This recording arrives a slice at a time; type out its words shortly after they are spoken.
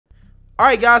All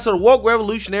right, guys, so the woke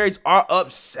revolutionaries are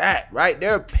upset, right?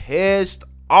 They're pissed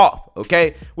off,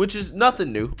 okay? Which is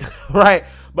nothing new, right?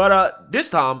 But this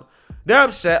time, they're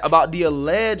upset about the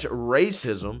alleged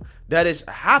racism that is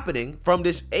happening from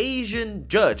this Asian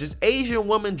judge, this Asian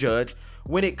woman judge,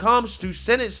 when it comes to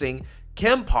sentencing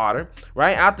Kim Potter,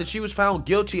 right, after she was found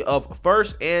guilty of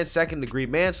first and second degree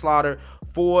manslaughter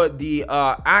for the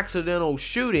accidental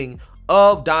shooting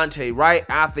of Daunte Wright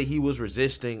after he was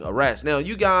resisting arrest. Now,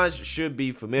 you guys should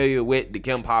be familiar with the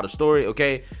Kim Potter story,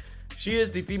 okay? She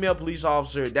is the female police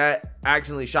officer that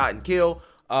accidentally shot and killed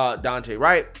Daunte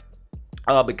Wright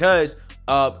because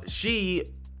she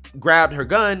grabbed her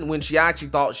gun when she actually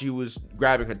thought she was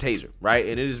grabbing her taser, right?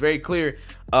 And it is very clear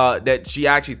that she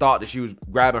actually thought that she was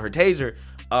grabbing her taser,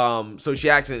 so she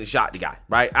accidentally shot the guy,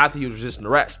 right, after he was resisting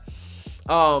arrest.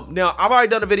 Now, I've already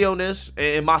done a video on this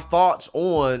and my thoughts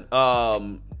on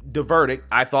the verdict.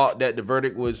 I thought that the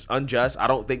verdict was unjust. I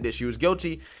don't think that she was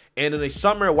guilty. And in a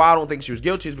summary, why I don't think she was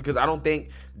guilty is because I don't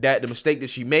think that the mistake that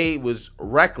she made was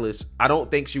reckless. I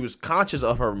don't think she was conscious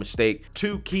of her mistake.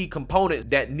 Two key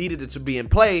components that needed it to be in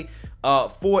play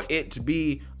for it to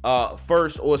be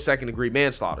first or second degree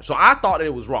manslaughter. So I thought that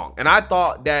it was wrong. And I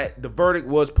thought that the verdict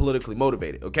was politically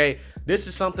motivated, okay? This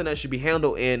is something that should be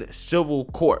handled in civil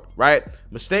court, right?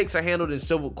 Mistakes are handled in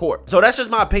civil court. So that's just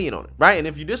my opinion on it, right? And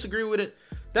if you disagree with it,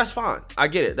 that's fine. I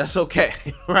get it. That's okay,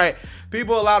 right?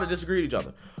 People are allowed to disagree with each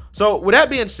other. So with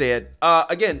that being said,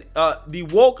 again, the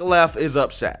woke left is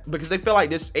upset because they feel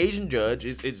like this Asian judge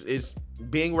is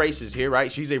being racist here,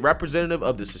 right? She's a representative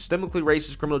of the systemically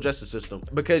racist criminal justice system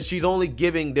because she's only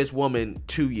giving this woman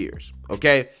 2 years,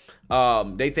 okay?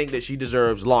 They think that she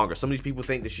deserves longer. Some of these people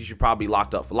think that she should probably be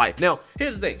locked up for life. Now,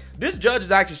 here's the thing. This judge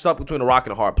is actually stuck between a rock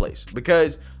and a hard place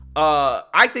because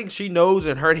I think she knows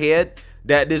in her head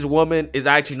that this woman is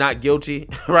actually not guilty,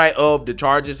 right, of the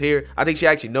charges here. I think she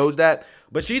actually knows that.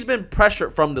 But she's been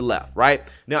pressured from the left, right?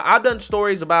 Now, I've done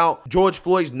stories about George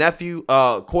Floyd's nephew,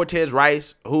 Cortez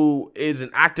Rice, who is an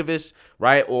activist,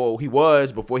 right? Or he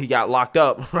was before he got locked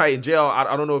up, right, in jail.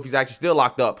 I don't know if he's actually still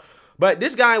locked up. But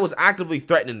this guy was actively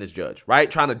threatening this judge, right?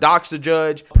 Trying to dox the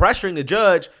judge, pressuring the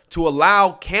judge to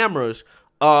allow cameras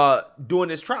during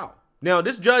this trial. Now,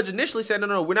 this judge initially said,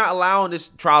 no, we're not allowing this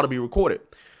trial to be recorded.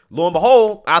 Lo and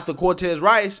behold, after Cortez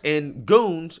Rice and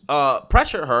goons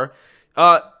pressured her,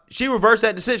 she reversed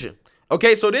that decision.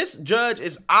 Okay, so this judge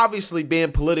is obviously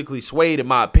being politically swayed, in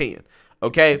my opinion.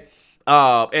 Okay,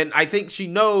 and I think she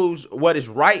knows what is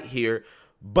right here,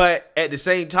 but at the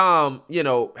same time, you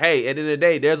know, hey, at the end of the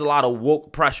day, there's a lot of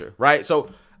woke pressure, right? So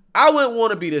I wouldn't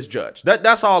want to be this judge.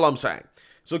 That's all I'm saying.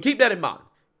 So keep that in mind.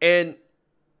 And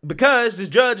because this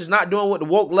judge is not doing what the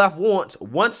woke left wants,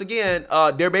 once again,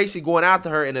 they're basically going after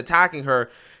her and attacking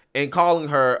her and calling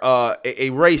her a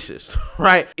racist,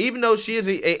 right? Even though she is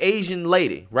a Asian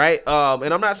lady, right?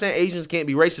 And I'm not saying Asians can't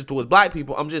be racist towards black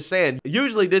people. I'm just saying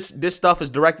usually this stuff is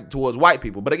directed towards white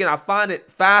people. But again, I find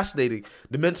it fascinating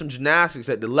the mental gymnastics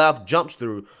that the left jumps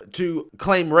through to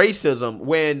claim racism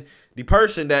when the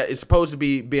person that is supposed to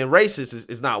be being racist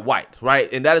is not white,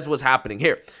 right? And that is what's happening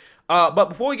here. But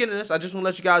before we get into this, I just want to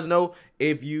let you guys know,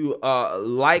 if you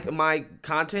like my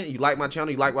content, you like my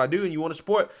channel, you like what I do, and you want to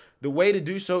support, the way to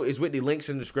do so is with the links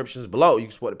in the descriptions below. You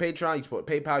can support the Patreon, you can support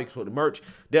the PayPal, you can support the merch.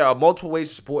 There are multiple ways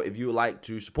to support if you would like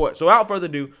to support. So without further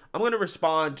ado, I'm going to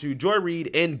respond to Joy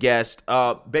Reid and guest,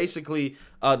 basically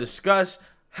discuss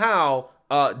how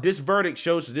this verdict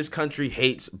shows that this country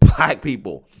hates black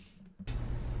people.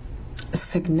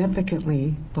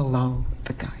 Significantly below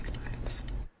the guidelines.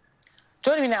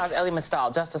 Joining me now is Elie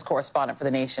Mystal, justice correspondent for The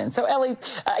Nation. So, Elie,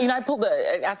 you know,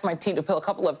 I asked my team to pull a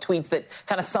couple of tweets that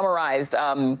kind of summarized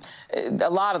a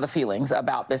lot of the feelings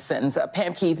about this sentence.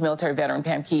 Pam Keith, military veteran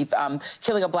Pam Keith,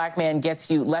 killing a black man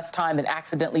gets you less time than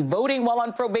accidentally voting while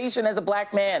on probation as a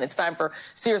black man. It's time for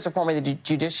serious reform in the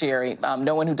judiciary.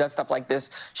 No one who does stuff like this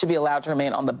should be allowed to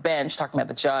remain on the bench, talking about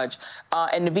the judge.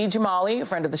 And Naveed Jamali, a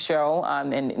friend of the show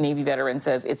and Navy veteran,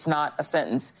 says it's not a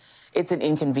sentence. It's an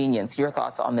inconvenience. Your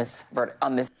thoughts on this verdict?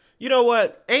 You know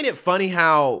what? Ain't it funny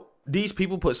how these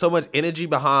people put so much energy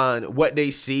behind what they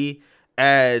see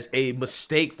as a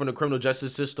mistake from the criminal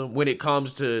justice system when it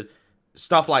comes to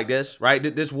stuff like this,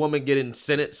 right? This woman getting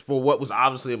sentenced for what was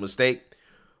obviously a mistake.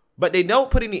 But they don't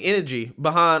put any energy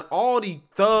behind all the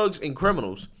thugs and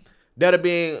criminals that are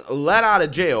being let out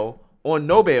of jail on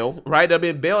no bail, right? That are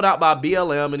being bailed out by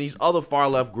BLM and these other far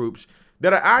left groups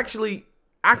that are actually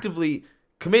actively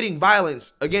committing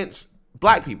violence against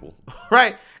black people,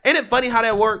 right? Ain't it funny how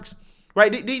that works,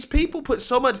 right? These people put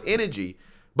so much energy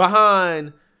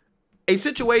behind a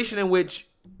situation in which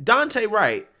Daunte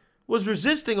Wright was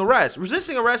resisting arrest.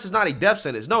 Resisting arrest is not a death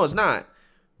sentence. No, it's not.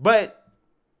 But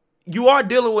you are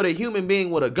dealing with a human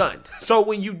being with a gun. So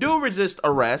when you do resist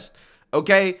arrest,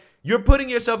 okay, you're putting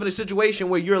yourself in a situation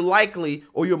where you're likely,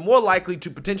 or you're more likely to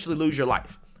potentially lose your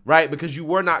life, right? Because you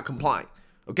were not complying.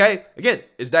 Okay, again,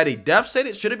 is that a death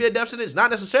sentence? Should it be a death sentence? Not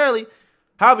necessarily.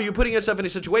 However, you're putting yourself in a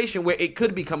situation where it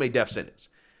could become a death sentence.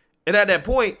 And at that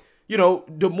point, you know,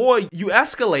 the more you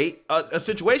escalate a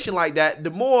situation like that,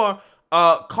 the more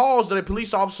cause that a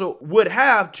police officer would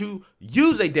have to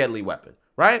use a deadly weapon,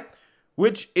 right?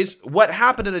 Which is what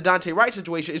happened in the Daunte Wright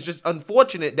situation. It's just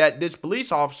unfortunate that this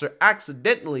police officer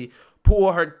accidentally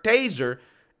pulled her taser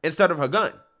instead of her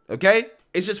gun, okay?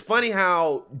 It's just funny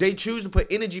how they choose to put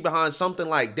energy behind something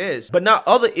like this, but not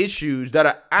other issues that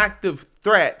are active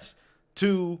threats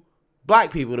to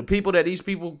black people, the people that these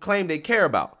people claim they care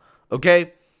about,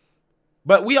 okay?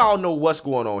 But we all know what's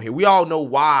going on here. We all know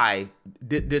why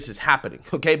this is happening,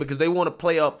 okay? Because they want to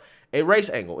play up a race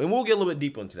angle, and we'll get a little bit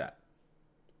deeper into that.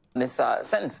 This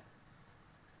sentence.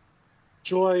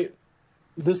 Joy,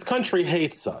 this country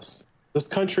hates us. This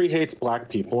country hates black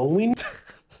people, and we...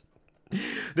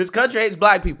 This country hates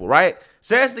black people, right?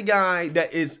 Says the guy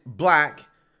that is black,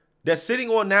 that's sitting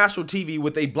on national TV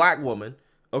with a black woman,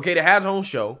 okay, that has her own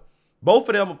show. Both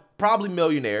of them are probably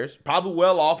millionaires, probably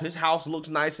well off. His house looks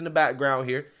nice in the background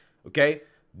here, okay?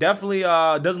 Definitely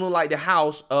doesn't look like the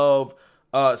house of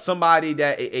somebody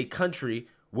that a country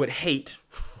would hate,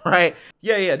 right?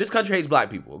 Yeah, this country hates black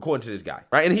people, according to this guy,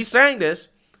 right? And he's saying this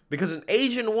because an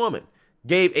Asian woman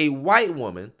gave a white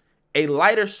woman a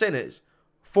lighter sentence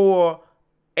for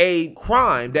a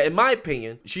crime that, in my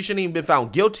opinion, she shouldn't even been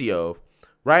found guilty of,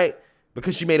 right?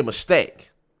 Because she made a mistake.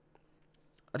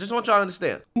 I just want y'all to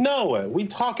understand. No, we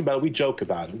talk about it. We joke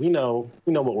about it. We know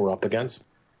what we're up against.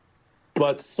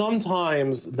 But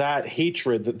sometimes that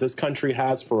hatred that this country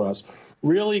has for us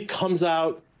really comes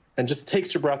out and just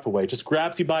takes your breath away, just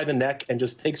grabs you by the neck and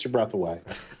just takes your breath away.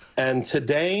 And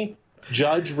today,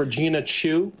 Judge Regina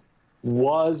Chu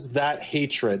was that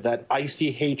hatred, that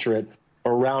icy hatred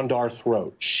around our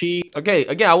throat. Okay,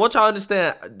 again, I want y'all to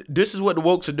understand, this is what the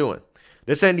wokes are doing.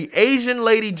 They're saying the Asian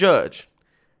lady judge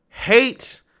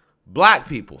hates black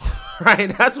people,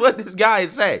 right? That's what this guy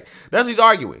is saying. That's what he's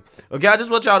arguing. Okay, I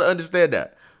just want y'all to understand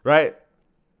that, right?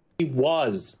 He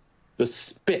was the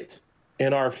spit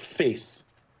in our face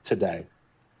today.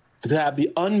 To have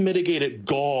the unmitigated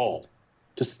gall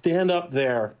to stand up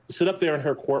there, sit up there in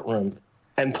her courtroom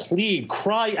and plead,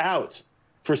 cry out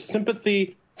for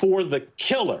sympathy for the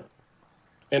killer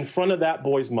in front of that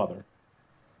boy's mother.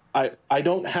 I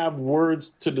don't have words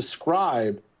to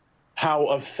describe how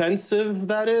offensive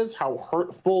that is, how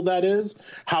hurtful that is,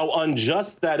 how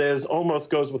unjust that is,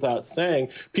 almost goes without saying.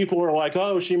 People are like,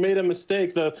 oh, she made a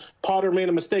mistake. The Potter made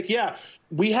a mistake. Yeah,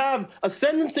 we have a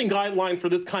sentencing guideline for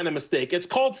this kind of mistake. It's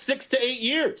called 6 to 8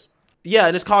 years. Yeah,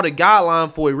 and it's called a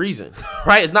guideline for a reason,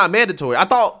 right? It's not mandatory. I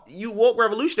thought you woke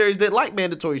revolutionaries didn't like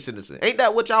mandatory sentencing. Ain't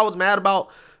that what y'all was mad about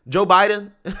Joe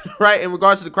Biden, right, in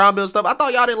regards to the crime bill stuff? I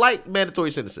thought y'all didn't like mandatory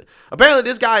sentencing. Apparently,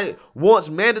 this guy wants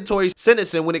mandatory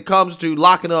sentencing when it comes to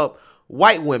locking up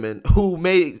white women who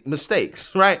made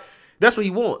mistakes, right? That's what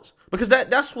he wants. Because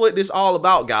that's what this all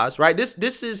about, guys, right?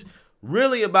 This is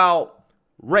really about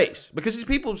race. Because these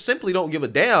people simply don't give a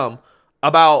damn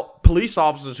about police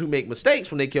officers who make mistakes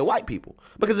when they kill white people.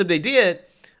 Because if they did,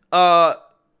 where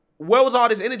was all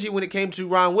this energy when it came to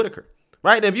Ryan Whitaker?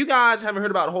 Right? And if you guys haven't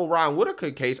heard about the whole Ryan Whitaker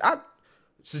case, I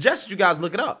suggest you guys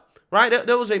look it up. Right?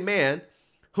 There was a man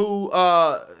who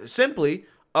simply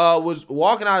was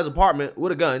walking out of his apartment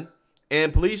with a gun,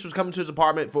 and police was coming to his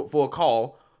apartment for a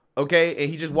call, okay? And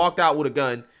he just walked out with a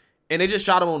gun, and they just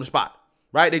shot him on the spot.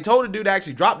 Right? They told the dude to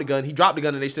actually drop the gun. He dropped the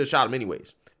gun, and they still shot him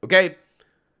anyways. Okay?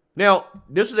 Now,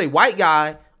 this is a white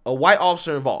guy, a white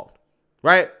officer involved,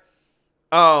 right?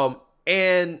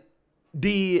 And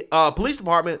the police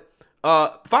department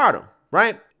fired him,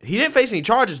 right? He didn't face any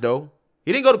charges, though.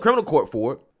 He didn't go to criminal court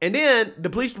for it. And then the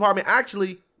police department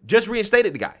actually just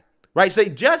reinstated the guy, right? So they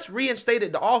just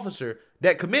reinstated the officer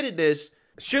that committed this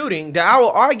shooting that I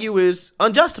will argue is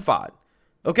unjustified,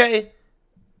 okay?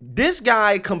 This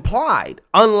guy complied,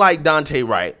 unlike Daunte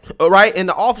Wright, all right? And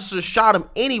the officer shot him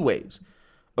anyways.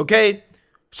 Okay,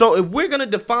 so if we're going to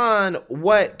define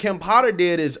what Kim Potter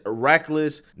did as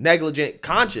reckless, negligent,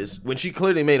 conscious, when she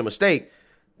clearly made a mistake,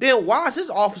 then why is this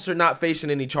officer not facing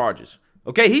any charges?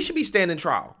 Okay, he should be standing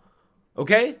trial.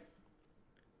 Okay?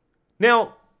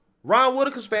 Now, Ryan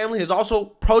Whitaker's family has also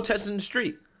protested in the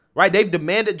street, right? They've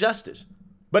demanded justice.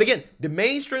 But again, the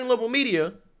mainstream liberal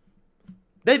media,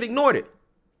 they've ignored it.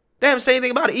 They haven't said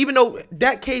anything about it, even though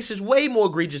that case is way more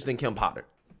egregious than Kim Potter.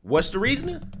 What's the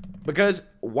reasoning? Because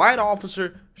white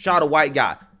officer shot a white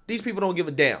guy. These people don't give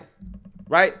a damn,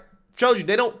 right? Shows you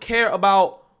they don't care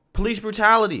about police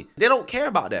brutality. They don't care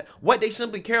about that. What they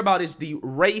simply care about is the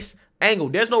race angle.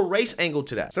 There's no race angle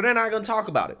to that. So they're not going to talk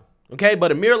about it. Okay,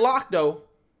 but Amir Locke, though,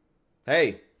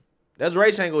 hey, there's a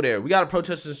race angle there. We got to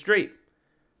protest in the street.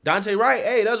 Daunte Wright,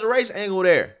 hey, there's a race angle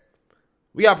there.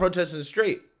 We got protests in the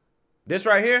street. This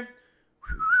right here,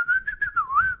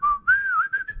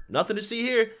 nothing to see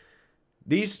here.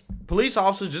 These police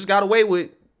officers just got away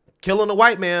with killing a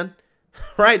white man,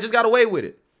 right? Just got away with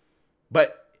it.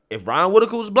 But if Ron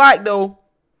Whitaker was black, though,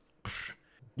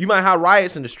 you might have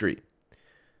riots in the street.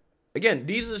 Again,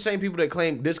 these are the same people that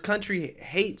claim this country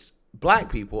hates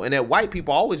black people and that white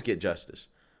people always get justice.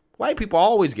 White people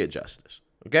always get justice,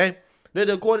 okay? They're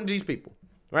according to these people,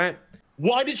 right?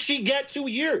 Why did she get 2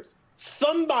 years?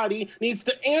 Somebody needs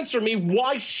to answer me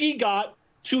why she got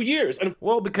 2 years. And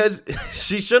well, because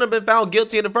she shouldn't have been found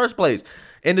guilty in the first place.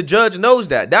 And the judge knows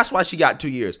that. That's why she got 2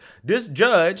 years. This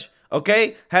judge,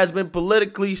 okay, has been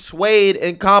politically swayed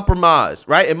and compromised,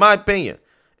 right? In my opinion.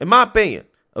 In my opinion,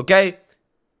 okay?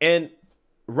 And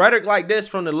rhetoric like this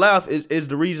from the left is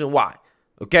the reason why,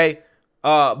 okay?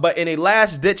 But in a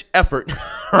last-ditch effort,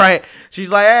 right,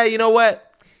 she's like, hey, you know what?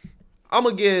 I'm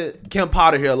going to give Kim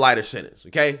Potter here a lighter sentence,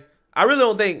 okay? I really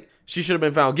don't think she should have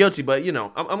been found guilty, but, you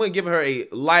know, I'm going to give her a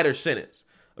lighter sentence,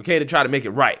 okay, to try to make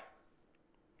it right.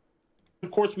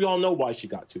 Of course, we all know why she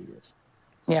got 2 years.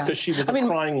 Yeah. Because she was a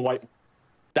crying white.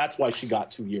 That's why she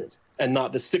got 2 years and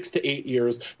not the 6 to 8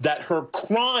 years that her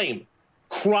crime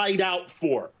cried out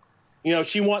for. You know,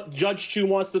 Judge Chu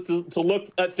wants us to look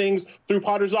at things through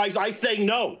Potter's eyes. I say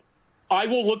no. I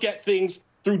will look at things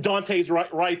through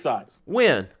Daunte Wright's eyes.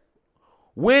 When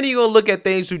are you going to look at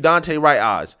things through Daunte Wright's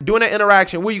eyes? Doing that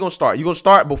interaction, where are you going to start? You going to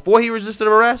start before he resisted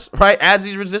arrest, right? As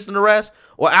he's resisting arrest,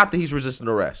 or after he's resisting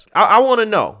arrest? I want to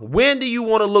know, when do you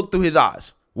want to look through his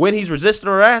eyes? When he's resisting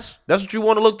arrest? That's what you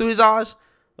want to look through his eyes?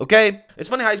 Okay? It's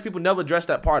funny how these people never address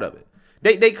that part of it.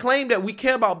 They claim that we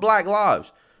care about black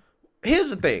lives. Here's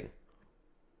the thing.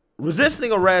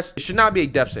 Resisting arrest should not be a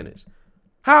death sentence.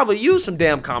 However, use some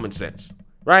damn common sense,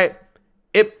 right?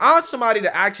 If I'm somebody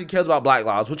that actually cares about black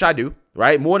lives, which I do,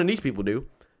 right, more than these people do,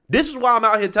 this is why I'm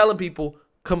out here telling people,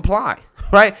 comply,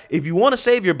 right? If you want to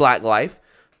save your black life,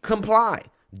 comply.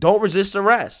 Don't resist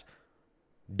arrest.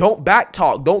 Don't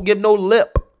backtalk. Don't give no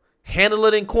lip. Handle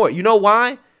it in court. You know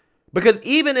why? Because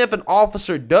even if an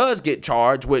officer does get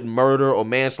charged with murder or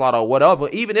manslaughter or whatever,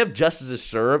 even if justice is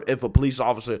served, if a police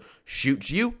officer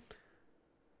shoots you,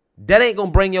 that ain't going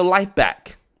to bring your life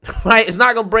back, right? It's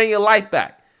not going to bring your life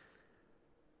back.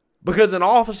 Because an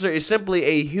officer is simply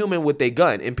a human with a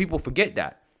gun, and people forget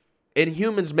that. And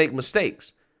humans make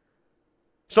mistakes.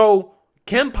 So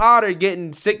Kim Potter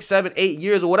getting 6, 7, 8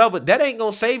 years or whatever, that ain't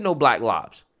going to save no black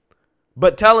lives.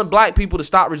 But telling black people to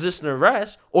stop resisting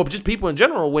arrest, or just people in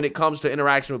general when it comes to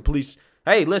interaction with police,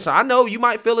 hey, listen, I know you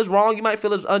might feel it's wrong, you might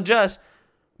feel it's unjust,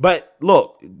 but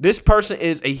look, this person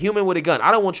is a human with a gun.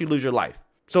 I don't want you to lose your life.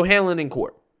 So handle it in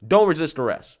court. Don't resist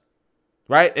arrest.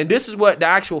 Right? And this is what the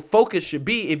actual focus should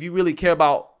be if you really care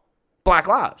about black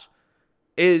lives,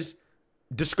 is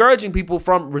discouraging people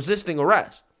from resisting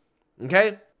arrest.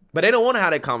 Okay? But they don't want to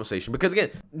have that conversation because,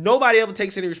 again, nobody ever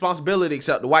takes any responsibility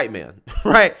except the white man.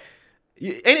 Right?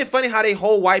 Ain't it funny how they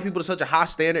hold white people to such a high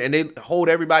standard and they hold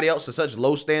everybody else to such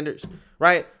low standards?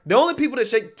 Right? The only people that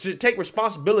should take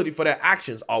responsibility for their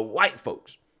actions are white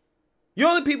folks. You're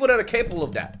the only people that are capable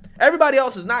of that. Everybody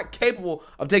else is not capable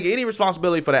of taking any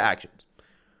responsibility for their actions.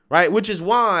 Right? Which is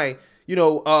why, you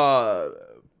know,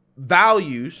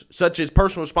 values such as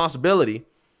personal responsibility,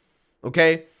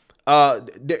 okay,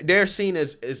 they're seen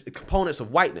as components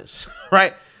of whiteness,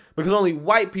 right? Because only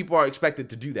white people are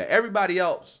expected to do that. Everybody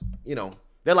else, you know,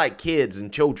 they're like kids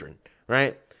and children,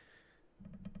 right?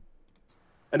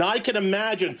 And I can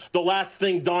imagine the last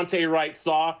thing Daunte Wright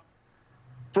saw.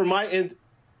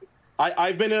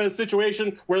 I've been in a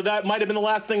situation where that might have been the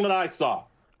last thing that I saw.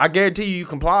 I guarantee you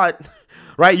complied,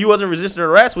 right? You wasn't resisting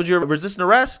arrest. Was you resisting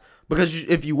arrest? Because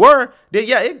if you were, then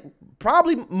yeah, it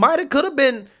probably might have could have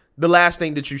been the last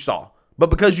thing that you saw. But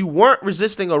because you weren't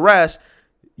resisting arrest,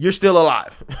 you're still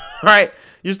alive, right?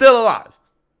 You're still alive.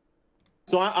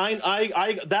 So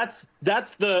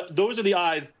those are the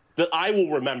eyes that I will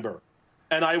remember.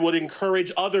 And I would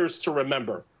encourage others to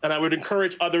remember. And I would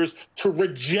encourage others to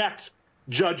reject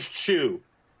Judge Chu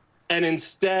and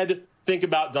instead think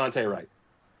about Daunte Wright.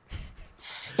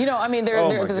 You know, I mean,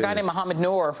 there's a guy named Mohammed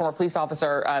Noor, a former police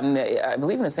officer, I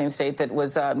believe in the same state, that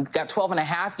was got 12 and a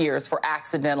half years for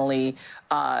accidentally,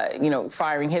 you know,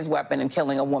 firing his weapon and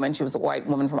killing a woman. She was a white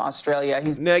woman from Australia.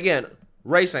 Now, again,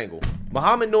 race angle.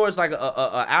 Mohammed Noor is like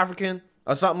a African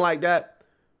or something like that.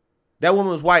 That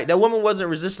woman was white. That woman wasn't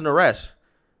resisting arrest.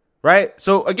 right?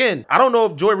 So again, I don't know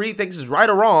if Joy Reid thinks it's right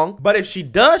or wrong, but if she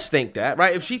does think that,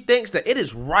 right, if she thinks that it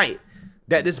is right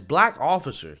that this black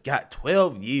officer got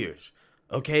 12 years,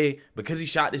 okay, because he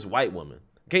shot this white woman,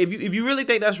 okay, if you really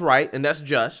think that's right and that's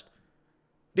just,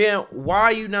 then why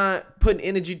are you not putting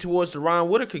energy towards the Ron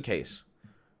Whitaker case,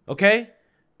 okay,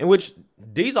 in which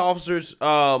these officers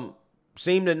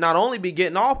seem to not only be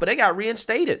getting off, but they got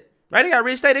reinstated, right? They got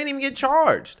reinstated, they didn't even get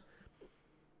charged.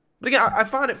 But again, I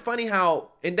find it funny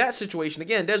how in that situation,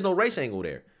 again, there's no race angle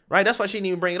there, right? That's why she didn't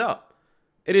even bring it up.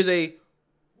 It is a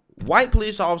white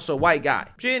police officer, white guy.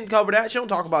 She didn't cover that. She don't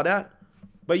talk about that.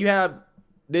 But you have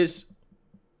this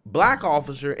black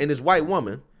officer and this white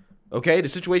woman, okay, the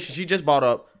situation she just brought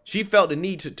up, she felt the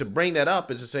need to bring that up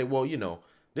and to say, well, you know,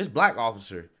 this black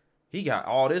officer, he got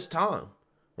all this time,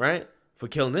 right, for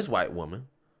killing this white woman,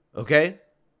 okay?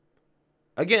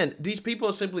 Again, these people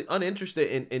are simply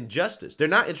uninterested in justice. They're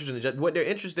not interested in justice. What they're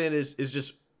interested in is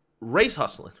just race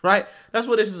hustling, right? That's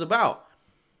what this is about.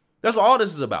 That's what all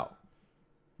this is about.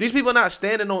 These people are not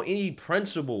standing on any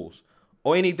principles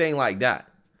or anything like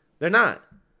that. They're not.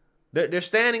 They're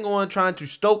standing on trying to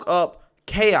stoke up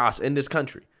chaos in this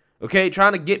country, okay?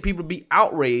 Trying to get people to be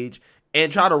outraged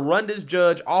and try to run this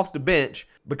judge off the bench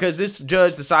because this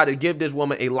judge decided to give this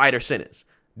woman a lighter sentence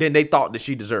than they thought that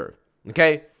she deserved,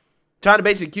 okay? Trying to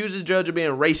basically accuse this judge of being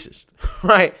racist,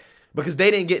 right? Because they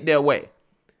didn't get their way.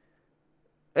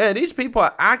 And these people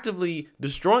are actively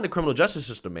destroying the criminal justice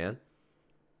system, man.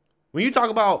 When you talk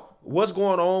about what's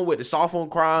going on with the soft on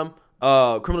crime,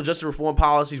 criminal justice reform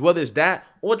policies, whether it's that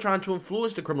or trying to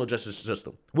influence the criminal justice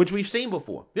system, which we've seen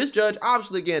before. This judge,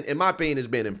 obviously, again, in my opinion, has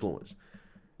been influenced.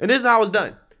 And this is how it's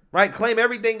done, right? Claim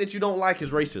everything that you don't like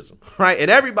is racism, right? And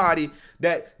everybody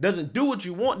that doesn't do what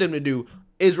you want them to do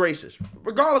is racist,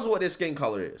 regardless of what their skin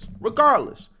color is.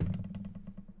 Regardless.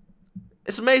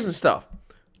 It's amazing stuff.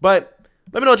 But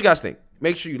let me know what you guys think.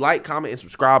 Make sure you like, comment, and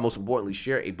subscribe. Most importantly,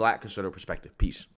 share a black conservative perspective. Peace.